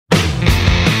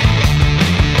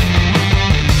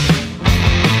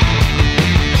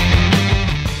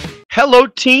Hello,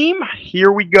 team.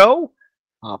 Here we go.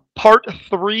 Part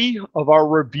three of our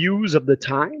reviews of the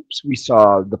times. We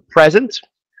saw the present,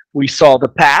 we saw the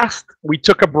past, we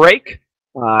took a break,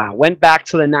 went back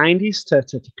to the 90s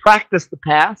to practice the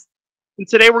past. And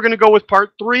today we're going to go with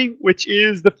part three, which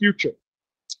is the future.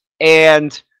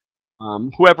 And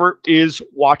whoever is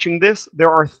watching this,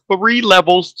 there are three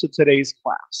levels to today's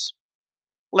class.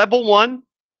 Level one,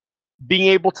 being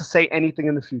able to say anything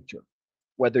in the future.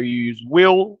 Whether you use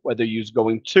will, whether you use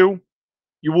going to,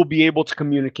 you will be able to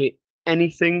communicate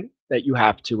anything that you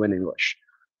have to in English.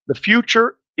 The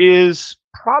future is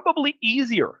probably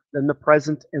easier than the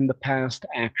present and the past,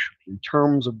 actually, in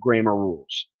terms of grammar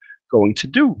rules. Going to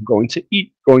do, going to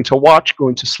eat, going to watch,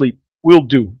 going to sleep, will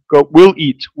do, will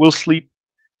eat, will sleep.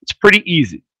 It's pretty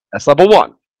easy. That's level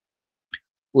one.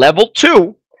 Level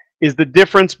two is the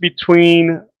difference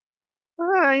between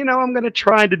I'm going to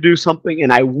try to do something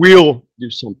and I will do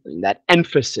something. That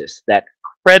emphasis, that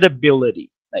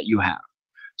credibility that you have.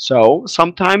 So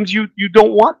sometimes you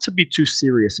don't want to be too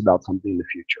serious about something in the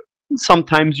future. And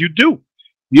sometimes you do.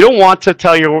 You don't want to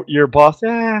tell your boss,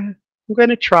 I'm going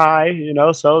to try,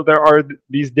 So there are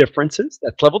these differences.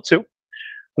 That's level two.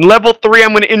 And level three,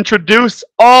 I'm going to introduce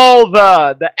all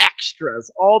the extras,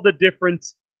 all the different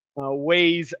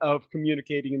ways of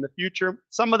communicating in the future.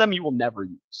 Some of them you will never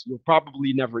use. You'll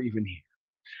probably never even hear.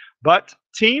 But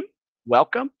team,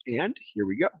 welcome, and here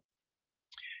we go.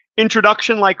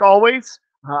 Introduction, like always.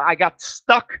 I got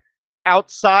stuck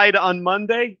outside on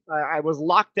Monday. I was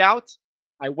locked out.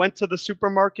 I went to the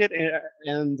supermarket,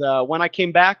 and when I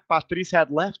came back, Patrice had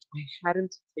left. I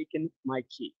hadn't taken my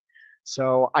key.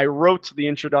 So I wrote the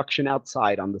introduction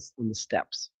outside on the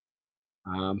steps.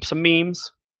 Some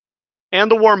memes, and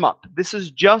the warm-up. This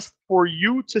is just for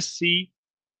you to see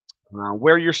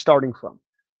where you're starting from.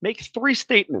 Make three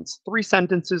statements, three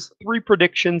sentences, three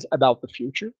predictions about the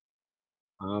future.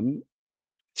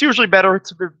 It's usually better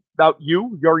it's about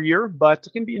you, your year, but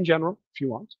it can be in general if you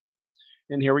want.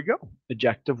 And here we go.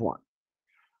 Adjective one.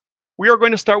 We are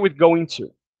going to start with going to,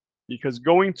 because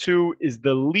going to is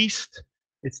the least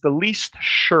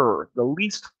sure, the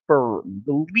least firm,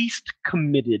 the least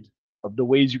committed of the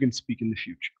ways you can speak in the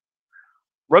future.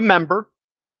 Remember,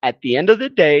 at the end of the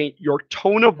day, your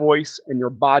tone of voice and your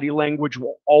body language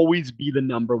will always be the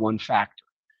number one factor.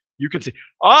 You can say,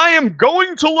 I am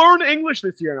going to learn English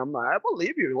this year. And I'm like, I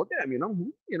believe you. Look at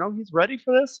him, he's ready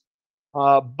for this.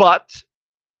 But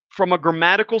from a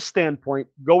grammatical standpoint,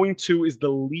 going to is the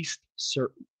least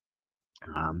certain.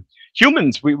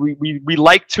 Humans, we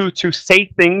like to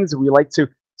say things. We like to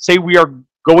say we are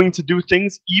going to do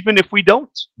things, even if we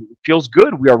don't. It feels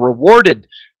good. We are rewarded.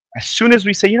 As soon as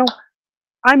we say,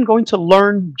 I'm going to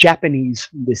learn Japanese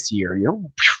this year,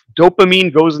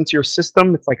 dopamine goes into your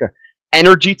system. It's like a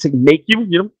energy to make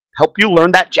you, help you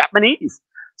learn that Japanese.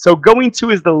 So going to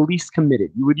is the least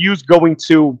committed. You would use going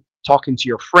to talking to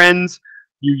your friends.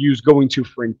 You use going to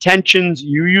for intentions.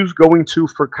 You use going to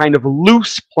for kind of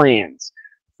loose plans.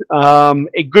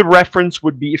 A good reference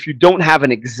would be if you don't have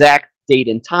an exact date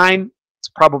and time, it's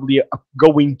probably a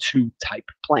going to type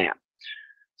plan.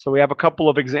 So we have a couple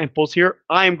of examples here.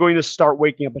 I am going to start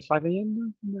waking up at 5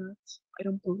 a.m. Nuts. I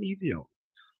don't believe you.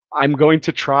 I'm going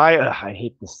to try. I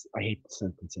hate this. I hate the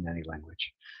sentence in any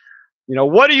language.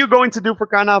 What are you going to do for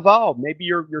Carnaval? Maybe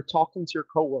you're talking to your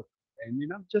coworker, and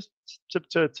just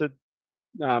to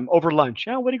over lunch.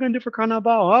 Yeah, what are you going to do for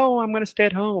Carnaval? Oh, I'm going to stay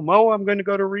at home. Oh, I'm going to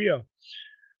go to Rio.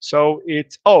 So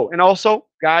it's and also,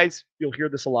 guys, you'll hear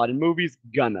this a lot in movies.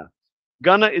 Gonna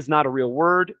is not a real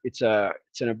word. It's an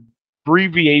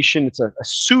abbreviation. It's a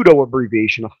pseudo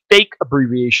abbreviation, a fake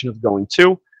abbreviation of going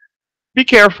to. Be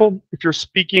careful if you're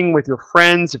speaking with your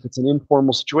friends. If it's an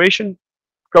informal situation,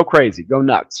 go crazy, go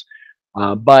nuts.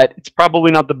 But it's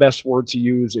probably not the best word to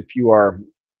use if you are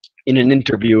in an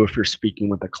interview, if you're speaking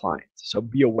with a client. So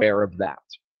be aware of that.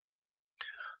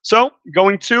 So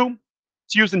going to,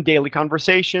 it's used in daily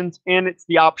conversations, and it's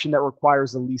the option that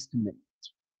requires the least commitment.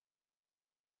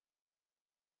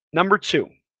 Number two,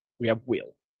 we have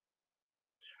will.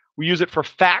 We use it for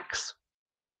facts.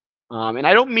 And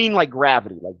I don't mean like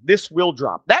gravity, like this will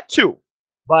drop. That too.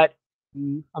 But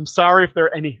I'm sorry if there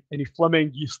are any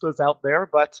flamenguistas out there,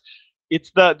 but it's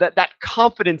that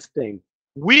confidence thing.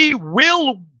 We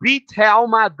will beat Real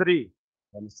Madrid.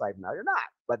 And it's like, no, you're not.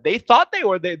 But they thought they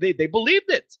were. They believed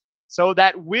it. So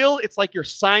that will, it's like you're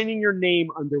signing your name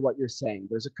under what you're saying.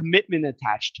 There's a commitment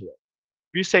attached to it.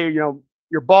 If you say,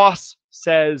 your boss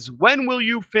says, when will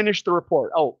you finish the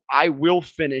report? Oh, I will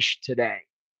finish today.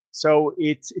 So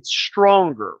it's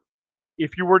stronger.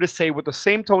 If you were to say with the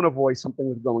same tone of voice something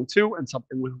with going to and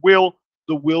something with will,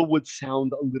 the will would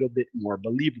sound a little bit more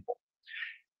believable.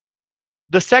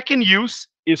 The second use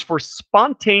is for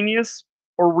spontaneous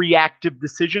or reactive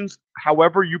decisions,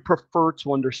 however you prefer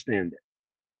to understand it.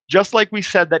 Just like we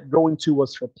said that going to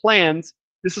was for plans,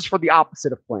 this is for the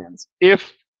opposite of plans.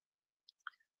 If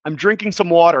I'm drinking some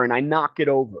water and I knock it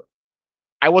over,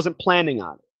 I wasn't planning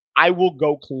on it. I will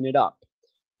go clean it up.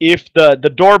 If the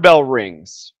doorbell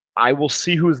rings, I will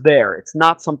see who's there. It's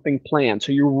not something planned.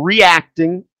 So you're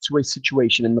reacting to a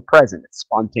situation in the present. It's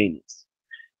spontaneous.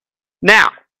 Now,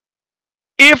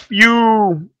 if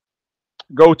you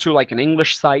go to like an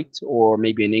English site or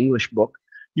maybe an English book,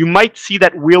 you might see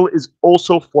that will is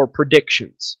also for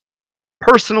predictions.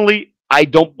 Personally, I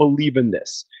don't believe in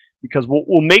this because what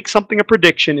will make something a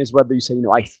prediction is whether you say,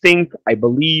 I think, I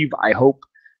believe, I hope.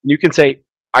 And you can say,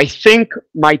 I think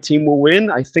my team will win.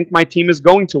 I think my team is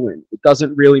going to win. It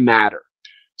doesn't really matter.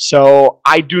 So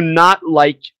I do not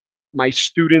like my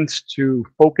students to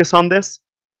focus on this.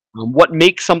 What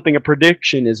makes something a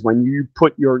prediction is when you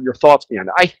put your thoughts behind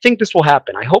it. I think this will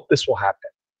happen. I hope this will happen.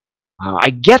 I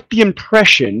get the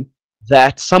impression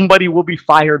that somebody will be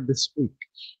fired this week.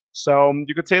 So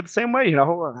you could say it the same way,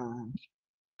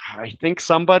 I think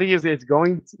somebody is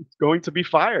going to be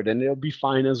fired and it'll be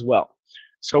fine as well.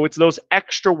 So it's those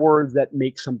extra words that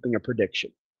make something a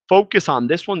prediction. Focus on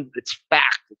this one. It's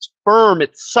fact. It's firm.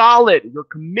 It's solid. You're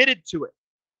committed to it.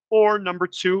 Or number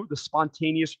two, the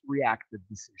spontaneous reactive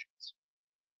decisions.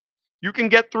 You can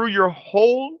get through your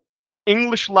whole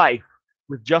English life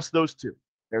with just those two.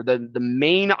 They're the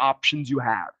main options you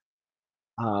have.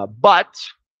 But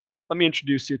let me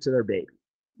introduce you to their baby.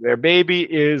 Their baby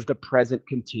is the present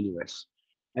continuous.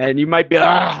 And you might be,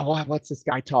 what's this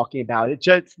guy talking about? It's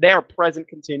just they're present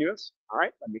continuous. All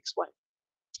right, let me explain.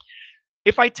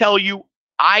 If I tell you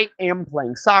I am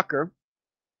playing soccer,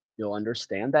 you'll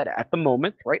understand that at the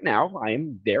moment, right now, I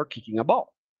am there kicking a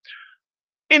ball.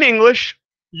 In English,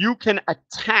 you can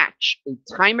attach a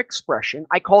time expression.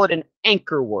 I call it an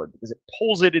anchor word because it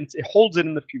holds it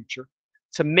in the future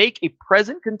to make a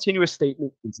present continuous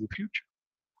statement into the future.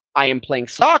 I am playing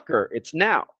soccer, it's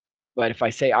now. But if I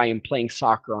say I am playing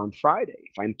soccer on Friday,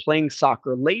 if I'm playing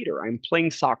soccer later, I'm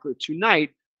playing soccer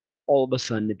tonight, all of a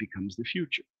sudden it becomes the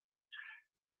future.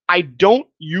 I don't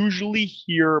usually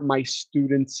hear my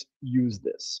students use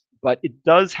this, but it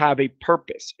does have a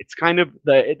purpose. It's kind of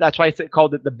that's why I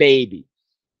called it the baby.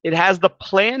 It has the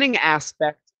planning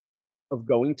aspect of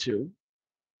going to,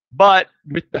 but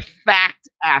with the fact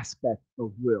aspect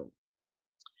of will.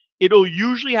 It'll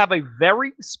usually have a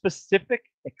very specific,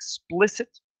 explicit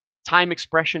time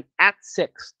expression at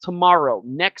 6, tomorrow,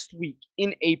 next week,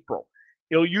 in April.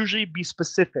 It'll usually be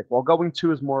specific, while going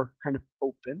to is more kind of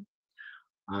open.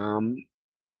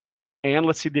 And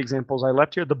let's see the examples I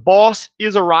left here. The boss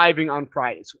is arriving on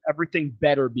Friday, so everything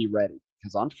better be ready,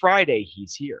 because on Friday,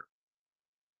 he's here.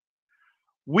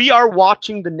 We are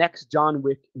watching the next John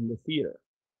Wick in the theater.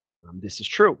 This is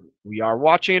true. We are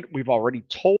watching it. We've already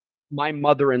told my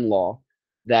mother-in-law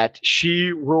that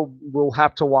she will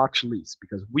have to watch Lease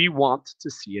because we want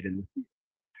to see it in the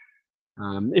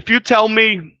theater. If you tell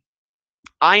me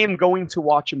I am going to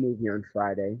watch a movie on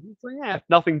Friday, it's like, if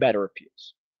nothing better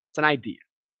appears. It's an idea.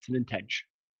 It's an intention.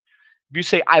 If you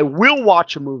say I will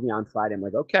watch a movie on Friday, I'm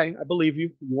like, okay, I believe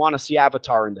you. You want to see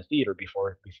Avatar in the theater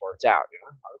before it's out.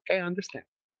 Okay, I understand.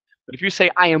 But if you say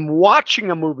I am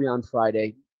watching a movie on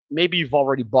Friday, maybe you've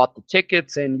already bought the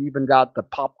tickets and you even got the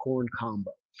popcorn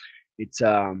combo. It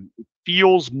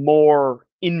feels more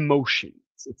in motion.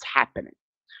 It's happening.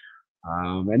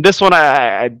 And this one,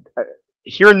 I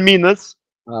here in Minas,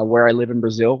 where I live in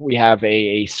Brazil, we have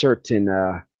a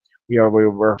certain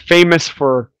we're famous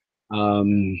for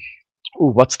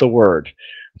what's the word?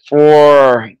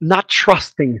 For not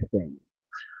trusting things,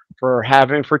 for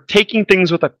taking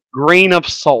things with a grain of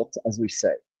salt, as we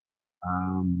say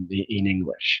in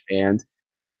English. And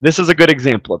this is a good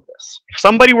example of this. If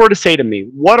somebody were to say to me,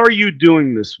 "What are you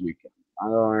doing this weekend?"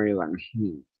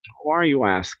 Why are you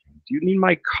asking? Do you need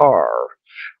my car?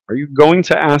 Are you going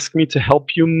to ask me to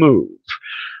help you move?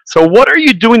 So what are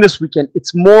you doing this weekend?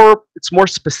 It's more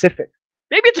specific.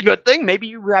 Maybe it's a good thing. Maybe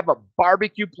you have a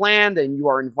barbecue planned and you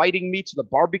are inviting me to the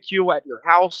barbecue at your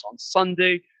house on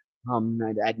Sunday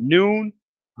at noon.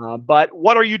 But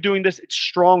what are you doing this? It's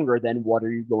stronger than what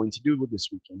are you going to do with this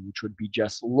weekend, which would be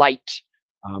just light,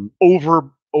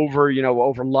 over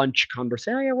lunch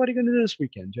conversation. Oh, yeah, what are you going to do this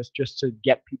weekend? Just to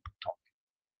get people talking.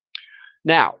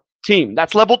 Now, team,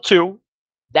 that's level 2.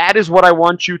 That is what I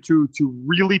want you to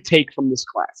really take from this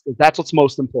class, because that's what's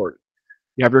most important.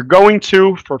 You have your going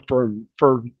to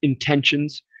for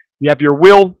intentions. You have your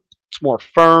will. It's more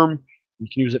firm. You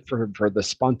can use it for the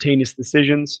spontaneous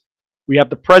decisions. We have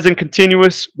the present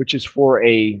continuous, which is for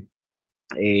a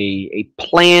a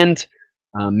planned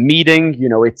meeting. You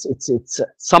know, it's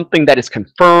something that is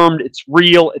confirmed. It's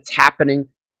real. It's happening.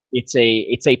 It's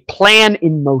a plan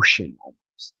in motion.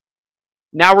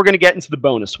 Now we're going to get into the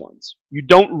bonus ones. You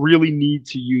don't really need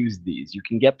to use these. You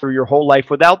can get through your whole life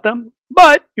without them,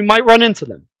 but you might run into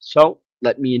them. So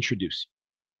let me introduce you.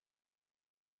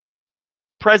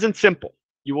 Present simple.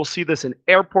 You will see this in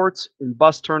airports, in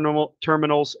bus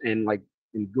terminals, and like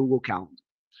in Google Calendar.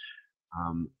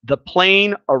 The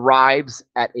plane arrives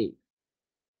at 8.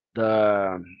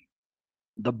 The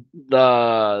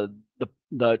the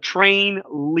the train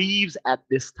leaves at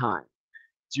this time.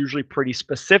 It's usually pretty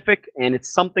specific, and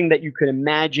it's something that you could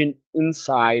imagine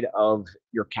inside of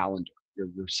your calendar.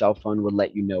 Your cell phone would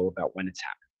let you know about when it's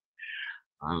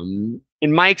happening.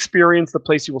 In my experience, the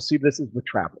place you will see this is with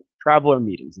traveler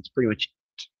meetings. It's pretty much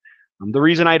it. The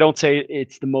reason I don't say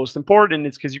it's the most important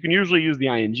is because you can usually use the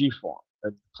ing form.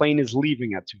 The plane is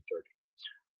leaving at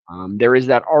 2:30. There is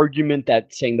that argument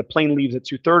that saying the plane leaves at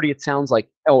 2:30, it sounds like,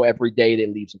 oh, every day they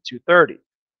leaves at 2:30.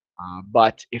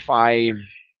 But if I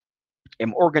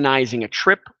am organizing a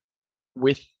trip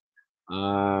with,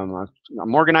 I'm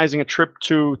organizing a trip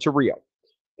to Rio,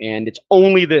 and it's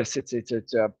only this. It's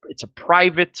a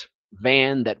private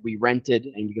van that we rented,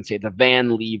 and you can say the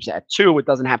van leaves at 2. It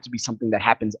doesn't have to be something that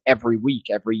happens every week,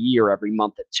 every year, every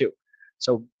month at 2.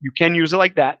 So you can use it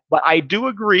like that. But I do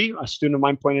agree, a student of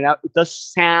mine pointed out, it does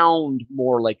sound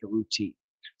more like a routine,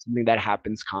 something that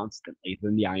happens constantly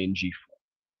than the ing form.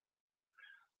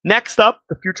 Next up,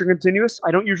 the future continuous. I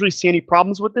don't usually see any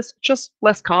problems with this, just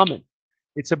less common.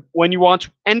 It's when you want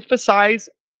to emphasize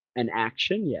an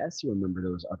action. Yes, you remember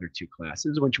those other 2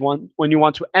 classes. When you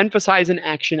want to emphasize an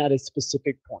action at a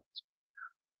specific point.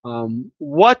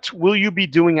 What will you be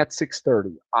doing at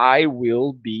 6:30? I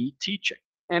will be teaching.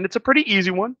 And it's a pretty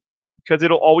easy one because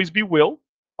it'll always be will,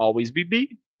 always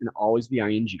be and always the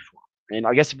ing form. And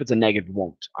I guess if it's a negative,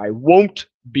 won't. I won't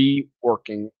be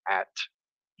working at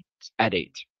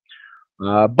 8.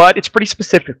 But it's pretty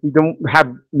specific. We don't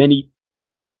have many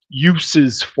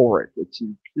uses for it.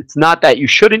 It's not that you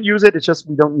shouldn't use it. It's just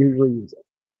we don't usually use it.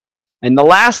 And the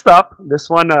last up, this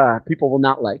one people will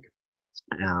not like.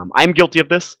 I'm guilty of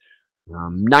this.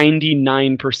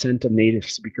 99% of native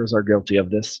speakers are guilty of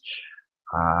this.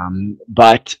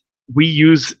 But we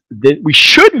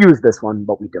should use this one,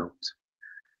 but we don't.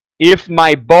 If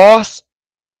my boss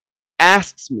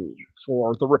asks me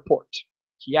for the report,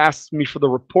 he asks me for the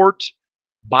report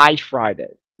by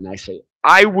Friday, and I say,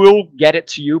 I will get it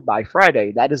to you by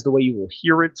Friday. That is the way you will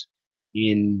hear it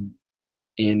I'm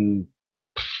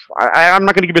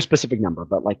not going to give you a specific number,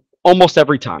 but like almost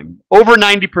every time, over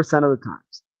 90% of the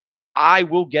times, I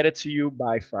will get it to you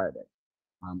by Friday.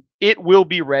 It will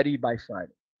be ready by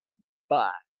Friday,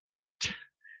 but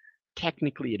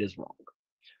technically it is wrong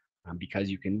because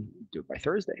you can do it by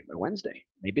Thursday, by Wednesday.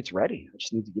 Maybe it's ready. I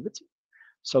just need to give it to you.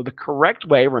 So the correct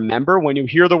way, remember, when you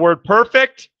hear the word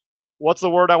perfect, what's the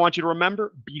word I want you to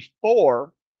remember?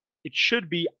 Before, it should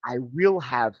be, I will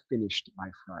have finished by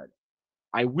Friday.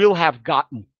 I will have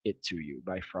gotten it to you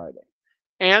by Friday.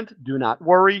 And do not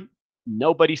worry,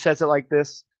 nobody says it like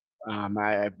this.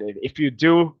 If you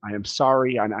do, I am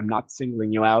sorry. I'm not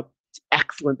singling you out. It's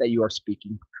excellent that you are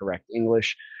speaking correct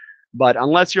English. But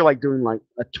unless you're like doing like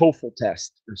a TOEFL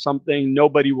test or something,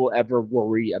 nobody will ever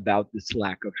worry about this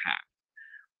lack of have.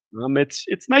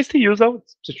 It's nice to use though,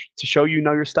 to show you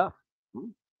know your stuff.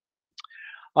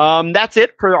 That's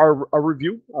it for our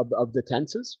review of the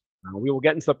tenses. We will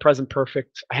get into the present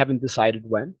perfect. I haven't decided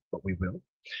when, but we will.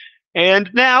 And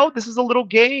now this is a little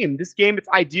game. This game, it's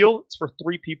ideal. It's for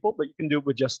 3 people, but you can do it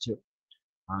with just 2.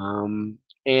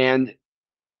 And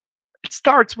it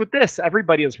starts with this.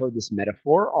 Everybody has heard this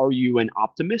metaphor. Are you an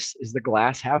optimist? Is the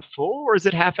glass half full or is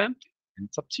it half empty? And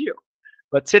it's up to you.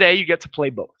 But today you get to play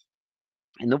both.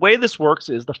 And the way this works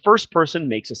is the first person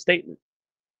makes a statement.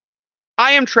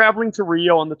 I am traveling to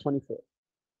Rio on the 24th.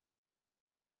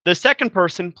 The second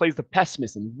person plays the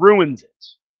pessimist and ruins it.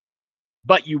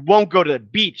 But you won't go to the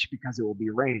beach because it will be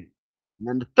raining. And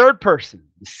then the third person,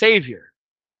 the savior,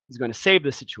 is going to save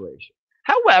the situation.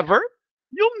 However,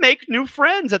 you'll make new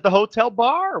friends at the hotel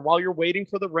bar while you're waiting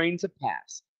for the rain to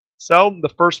pass. So the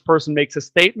first person makes a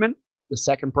statement, the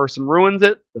second person ruins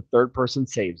it, the third person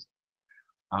saves it.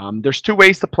 There's 2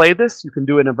 ways to play this. You can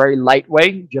do it in a very light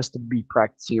way, just to be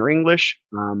practicing your English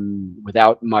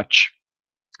without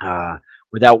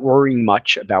worrying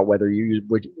much about whether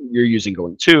you're using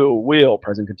going to, will,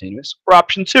 present continuous. For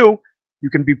option 2, you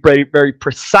can be very, very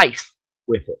precise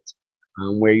with it,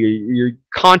 where you're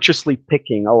consciously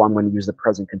picking, oh, I'm going to use the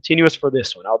present continuous for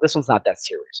this one. Oh, this one's not that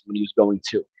serious. I'm going to use going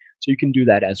to. So you can do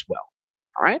that as well.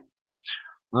 All right?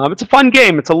 It's a fun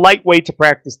game. It's a light way to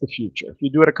practice the future. If you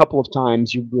do it a couple of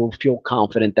times, you will feel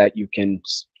confident that you can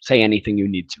say anything you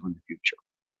need to in the future.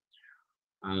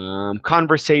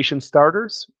 Conversation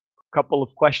starters, a couple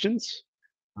of questions.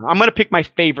 I'm going to pick my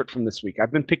favorite from this week.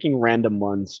 I've been picking random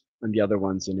ones and the other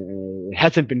ones, and it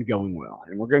hasn't been going well.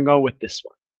 And we're going to go with this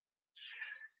one.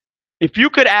 If you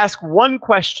could ask one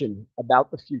question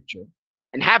about the future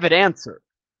and have it answered,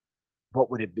 what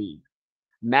would it be?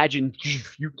 Imagine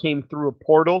if you came through a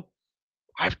portal.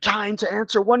 I have time to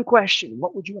answer one question.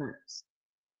 What would you ask?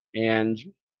 And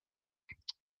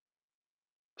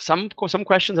some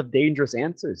questions have dangerous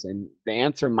answers, and the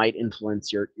answer might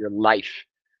influence your life,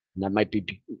 and that might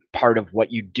be part of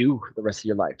what you do the rest of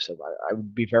your life. So I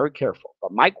would be very careful.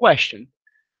 But my question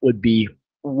would be,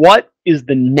 what is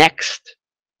the next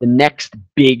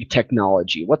big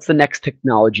technology? What's the next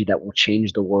technology that will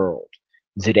change the world?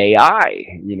 Is it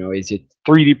AI? Is it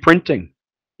 3D printing?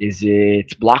 Is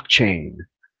it blockchain?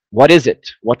 What is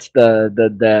it? What's the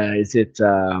is it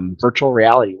virtual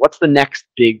reality? What's the next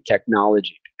big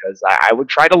technology? Because I would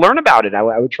try to learn about it. I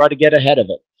would try to get ahead of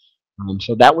it.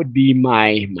 So that would be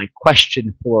my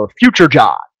question for future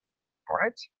job. All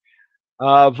right.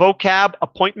 Vocab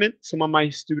appointment. Some of my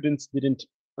students didn't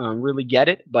really get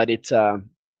it, but it's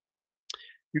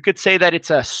you could say that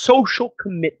it's a social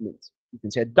commitment. You can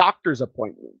say a doctor's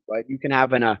appointment, right? You can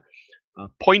have an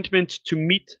appointment to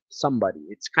meet somebody.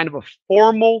 It's kind of a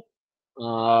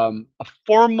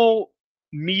formal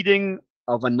meeting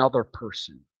of another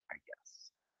person, I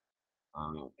guess.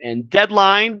 And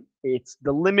deadline, it's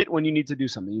the limit when you need to do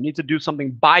something. You need to do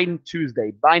something by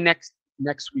Tuesday, by next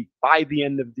week, by the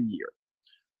end of the year.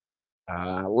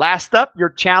 Last up, your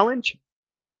challenge.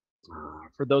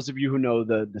 For those of you who know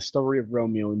the story of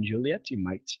Romeo and Juliet, you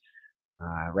might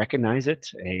recognize it.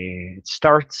 It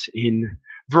starts in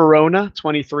Verona,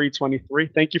 2323.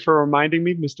 Thank you for reminding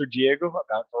me, Mr. Diego,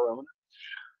 about Verona.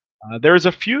 There is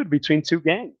a feud between two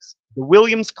gangs, the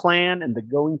Williams clan and the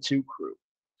Going To crew.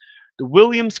 The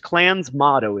Williams clan's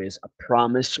motto is "A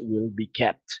promise will be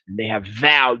kept," and they have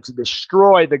vowed to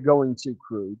destroy the Going To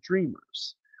crew,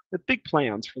 dreamers, with big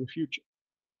plans for the future.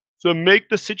 To make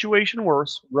the situation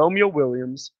worse, Romeo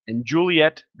Williams and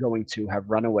Juliet Going To have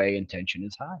run away and tension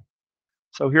is high.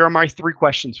 So here are my three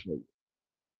questions for you.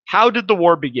 How did the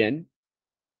war begin?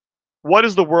 What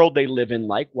is the world they live in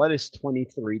like? What is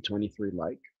 2323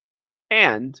 like?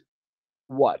 And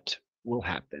what will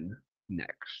happen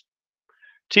next?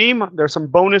 Team, there's some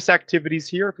bonus activities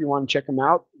here if you want to check them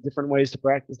out. Different ways to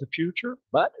practice the future.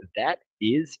 But that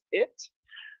is it.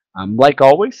 Like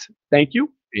always, thank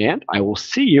you. And I will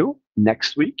see you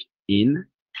next week in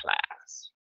class.